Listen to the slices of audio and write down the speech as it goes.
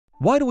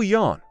Why do we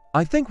yawn?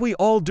 I think we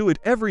all do it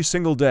every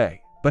single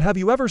day, but have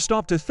you ever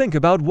stopped to think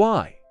about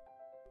why?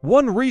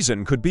 One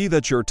reason could be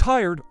that you're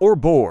tired or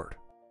bored.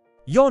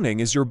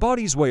 Yawning is your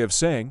body's way of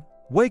saying,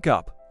 "Wake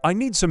up, I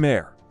need some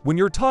air." When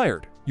you're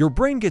tired, your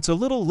brain gets a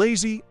little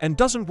lazy and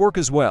doesn't work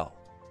as well.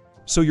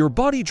 So your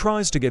body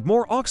tries to get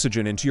more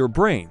oxygen into your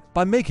brain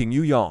by making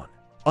you yawn.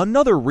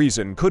 Another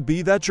reason could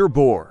be that you're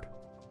bored.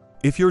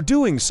 If you're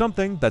doing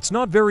something that's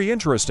not very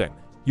interesting,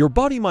 your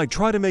body might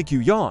try to make you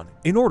yawn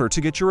in order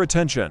to get your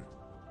attention.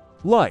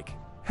 Like,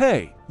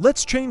 "Hey,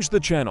 let's change the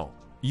channel."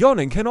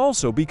 Yawning can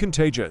also be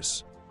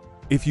contagious.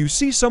 If you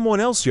see someone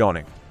else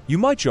yawning, you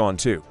might yawn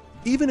too,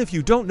 even if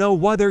you don't know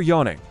why they're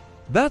yawning.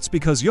 That's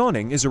because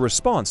yawning is a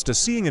response to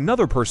seeing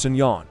another person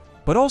yawn,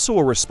 but also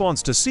a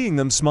response to seeing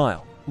them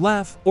smile,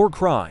 laugh, or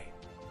cry.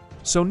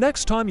 So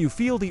next time you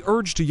feel the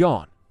urge to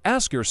yawn,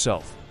 ask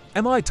yourself,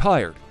 am I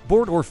tired,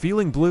 bored, or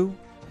feeling blue?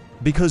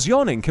 Because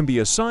yawning can be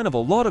a sign of a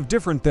lot of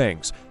different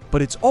things,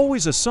 but it's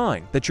always a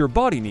sign that your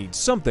body needs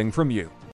something from you.